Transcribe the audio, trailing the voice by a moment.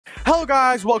Hello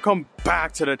guys, welcome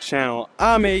back to the channel.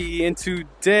 I'm AE, and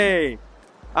today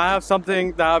I have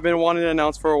something that I've been wanting to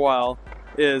announce for a while.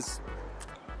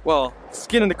 Well,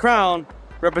 Skin in the Crown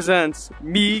represents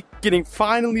me getting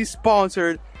finally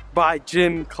sponsored by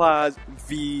Gym Class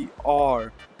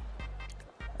VR.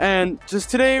 And just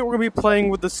today we're gonna be playing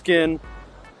with the skin,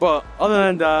 but other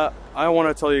than that, I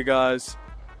want to tell you guys,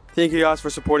 thank you guys for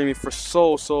supporting me for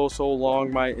so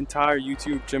long, my entire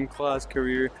YouTube Gym Class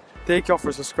career. Thank y'all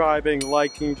for subscribing,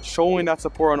 liking, showing that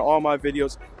support on all my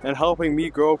videos, and helping me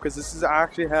grow, because this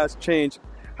actually has changed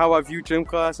how I view Gym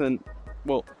Class and,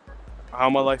 well,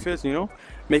 how my life is, you know?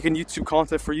 Making YouTube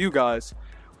content for you guys.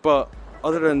 But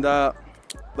other than that,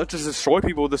 let's just destroy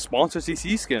people with the sponsored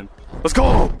CC skin. Let's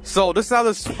go! So this is how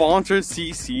the sponsored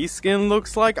CC skin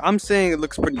looks like. I'm saying it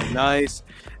looks pretty nice.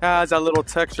 It has that little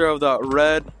texture of the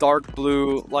red, dark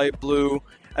blue, light blue,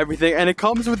 everything. And it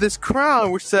comes with this crown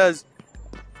which says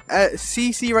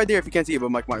CC right there, if you can't see it, but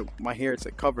my hair is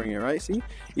like covering it, right? See?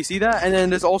 You see that? And then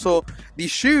there's also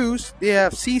these shoes, they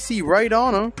have CC right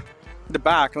on them. The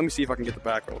back, let me see if I can get the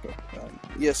back real quick.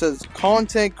 Yeah, it says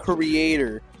content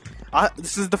creator.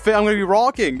 This is the fit I'm going to be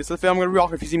rocking. This is the fit I'm going to be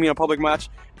rocking if you see me in a public match.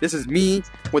 This is me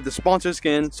with the sponsor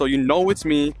skin, so you know it's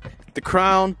me. The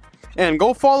crown. And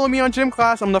go follow me on Gym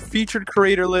Class. I'm the featured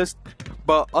creator list.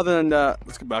 But other than that,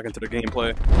 let's get back into the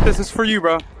gameplay. This is for you,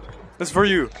 bro. This is for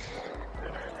you.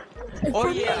 Oh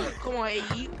yeah, come on,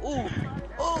 AE. Ooh,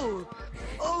 ooh,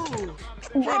 ooh.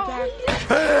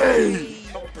 Hey!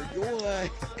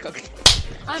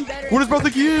 I'm better. What is about the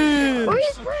kid? Oh,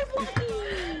 he's brave lucky.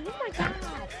 Oh my god.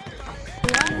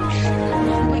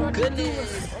 Oh my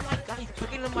goodness. Oh my god, he's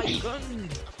picking up my gun.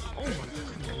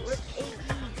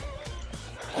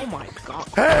 Oh my god.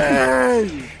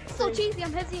 Hey! So cheesy,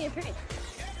 I'm hesitating.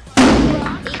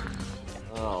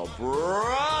 Oh,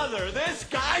 brother, this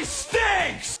guy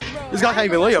stinks! This guy can't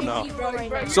even lay up now.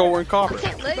 So we're in copper.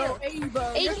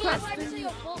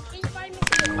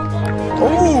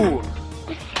 Oh!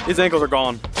 His ankles are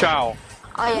gone. Ciao.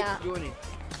 Oh yeah. Doing it.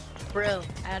 Bro,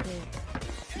 add me.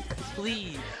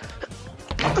 Please.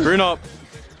 Green up.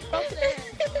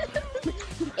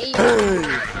 Hey!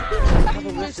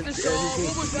 Who does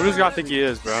this guy think he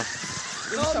is, bro?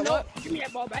 No. Give me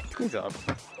that ball back. Good job.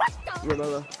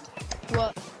 Ramella,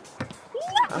 What?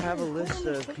 I have a list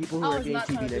of people who are getting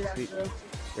TV next week.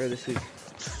 Or this week.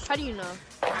 How do you know?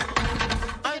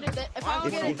 If I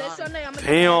don't get it this Sunday, I'm gonna.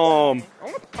 Damn.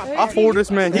 I fooled this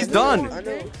man. He's done.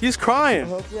 He's crying.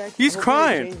 He's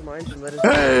crying.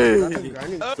 Hey!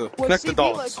 Connect the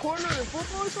dots.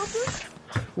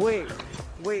 Wait.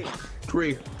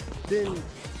 Three. Then,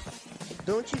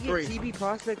 don't you get TB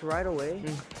prospect right away?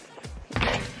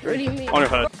 What do you mean? On your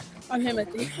head. On him, I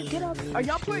think. Get up. Are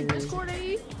y'all playing Discord,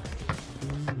 AE?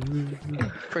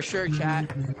 For sure,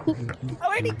 chat. Oh,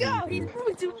 where'd he go? He's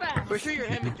moving too fast. For sure, you're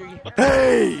him, 3.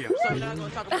 Hey! So now I'm gonna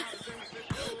talk about.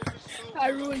 I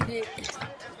ruined it.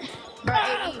 Bro,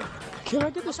 AE. Can I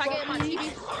get the Wish I get my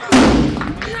TV.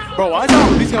 Bro, why is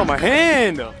that releasing on my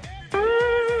hand?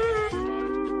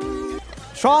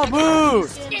 Shaw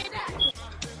boost!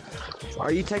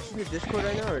 Are you texting the Discord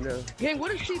right now or no? Gang,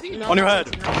 what is TV? On your head.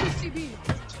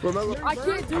 Ramella, I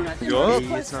can't do that. Yup.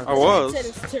 I was.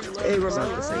 hey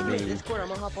Ramella, send me Discord. I'm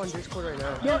gonna hop on Discord right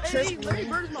now. Yeah,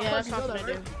 that's not what I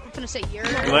do. I'm gonna say you're.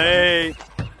 Lay.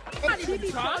 What is the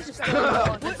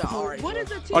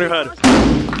TV? On your head.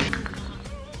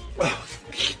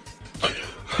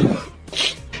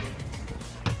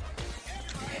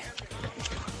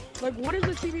 Like, what is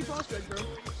the TV prospect, bro?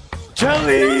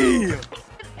 Jelly!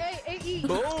 Hey, AE.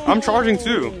 I'm charging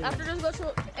too. After this, go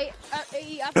to AE.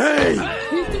 Hey!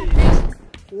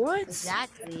 What?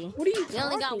 Exactly. What are you You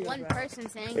only got talking one about? person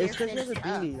saying It's you're because he has a finished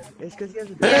up. beanie. It's because he has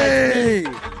a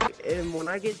beanie. Hey! And when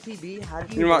I get TB, how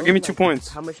do You know what, give me 2 points.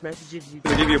 How much messages you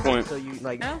I'll give you a point. So you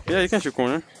like? Yeah, you can shoot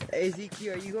corner. Hey Zeke,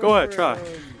 are you going Go ahead, for, try.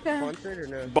 Sponsored or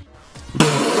no?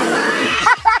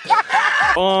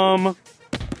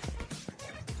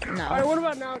 Alright, what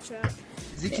about now, chat?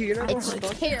 Zeke, you're not going It's for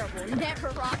sponsored? terrible. Never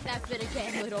rock that fit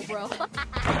again, little bro.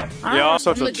 Yeah,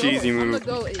 such a I'm cheesy gonna move.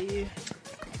 go AE.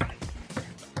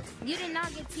 You did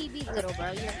not get TV, little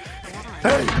bro. You're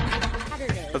Hey!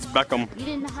 Saturday. That's Beckham. You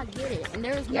did not get it. And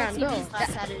there was no Yeah, I know. TVs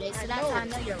last Saturday, so that's how I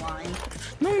know you're lying.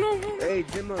 No. Hey,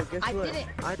 Dimo, guess I what? did it.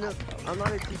 I know. I'm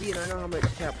not a TB and I know how much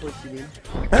tap points you need.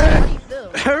 How do you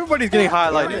feel? Everybody's getting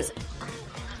highlighted.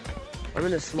 I'm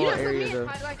in a small area though.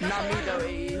 Not me though,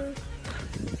 AE.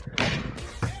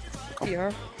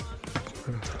 Yeah.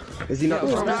 Is he not?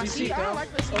 Nah, see, I don't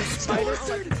like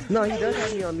this. No, he does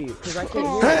have me on mute because I can't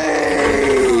hear.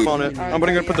 Hey! On it. I'm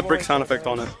gonna put the brick sound effect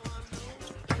on it.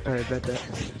 Alright, bet that.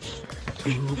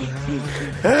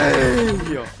 Hey!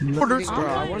 Bro,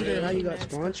 I wonder how you got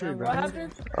sponsored, bro. What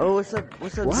happened? Oh, what's up?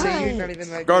 What's up? Say you're not even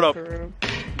that Guard good up. for room.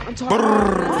 I'm talking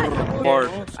about Hard.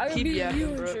 I can Keep beat yapping, you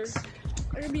in Brooks. shirts.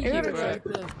 I can beat Keep you it in right.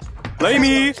 shirts. Play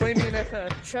me! Play me in FF.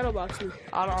 Shadowbox me.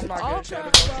 I'm not I'll good at try shadow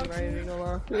to boxing, box I ain't even gonna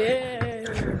lie. Yeah. You ain't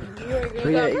Oh, good. yeah, You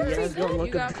yeah, got let's go first. look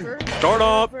You got up. first. Guard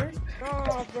up!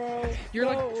 Oh, bro. You're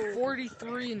like No.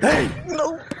 43 and Hey!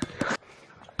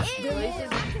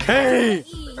 Hey!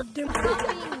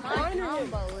 My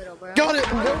combo, little bro. Got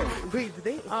it! Wait, did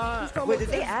they? Wait, Wait, did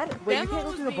they add? Wait, you can't go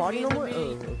Demos through the be body no mean more. to Oh,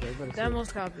 me. okay. I was about to say. That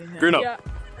most copy. Green up. Yeah.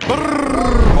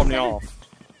 Pop me off.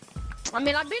 I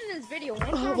mean, I've been in this video one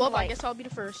time. Well, I like, guess I'll be the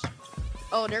first.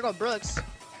 Oh, there go Brooks.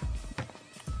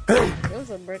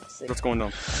 those are bricks. What's going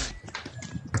on?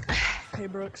 Hey,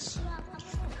 Brooks.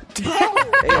 Hey,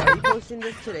 are you posting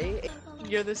this today?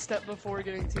 you're the step before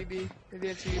getting TB. Maybe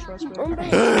a TB prospect.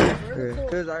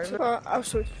 Because I remember. I'll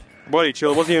switch. Buddy,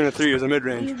 chill. It wasn't even a 3, it was a mid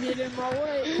range. You get in my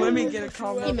way. Let me get a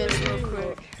combo He missed real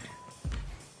quick.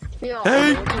 Yeah.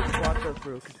 Hey! Swap up,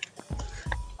 bro.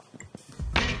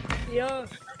 Yeah.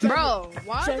 Bro,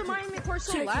 why Check is it. the Miami court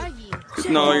so Check it. laggy?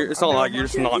 No, it's not like you're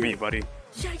just not me, buddy.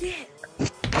 Check it.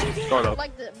 Guard up.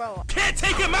 Like the bro. Can't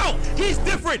take him out. He's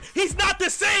different. He's not the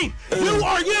same. You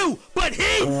are you, but he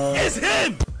is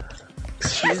him.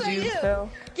 Excuse you. Hell.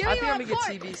 Give I me think I'm my gonna get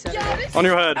court. TB set Yo, up. this On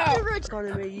your head. is rich.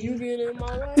 You get in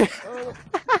my way. But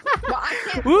I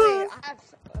can't Woo. play. I have.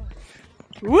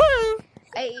 Woo!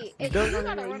 Hey, you Don't gotta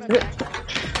run run away. it back.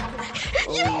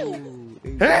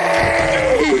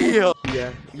 Hey!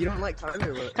 Yeah. You don't like time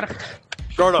or what?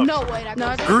 Guard up. No way, that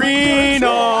goes. Green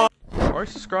up! Or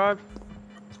subscribe.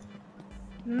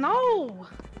 No.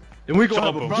 And we gonna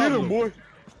have a problem. Get him, boy.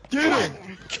 Get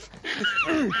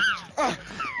him.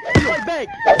 Fight back!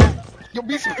 Yo,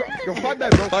 be subscribed. Yo, fight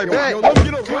back, bro. Fight back. Yo, let me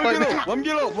get up. Let me get up. Let me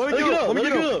get up. Let me get up. Let me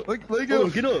get up. Let me get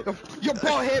up. Get up. Yo,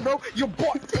 bald head, bro. Yo,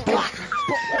 bald.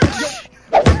 Yo.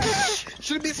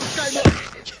 Should be subscribed.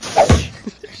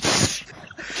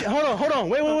 Hold on.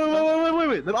 Wait.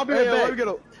 I'll be right back. Let me get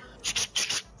up.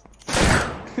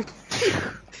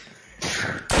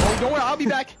 Oh, don't worry. I'll be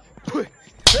back.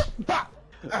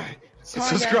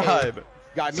 Subscribe.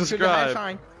 God,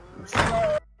 subscribe.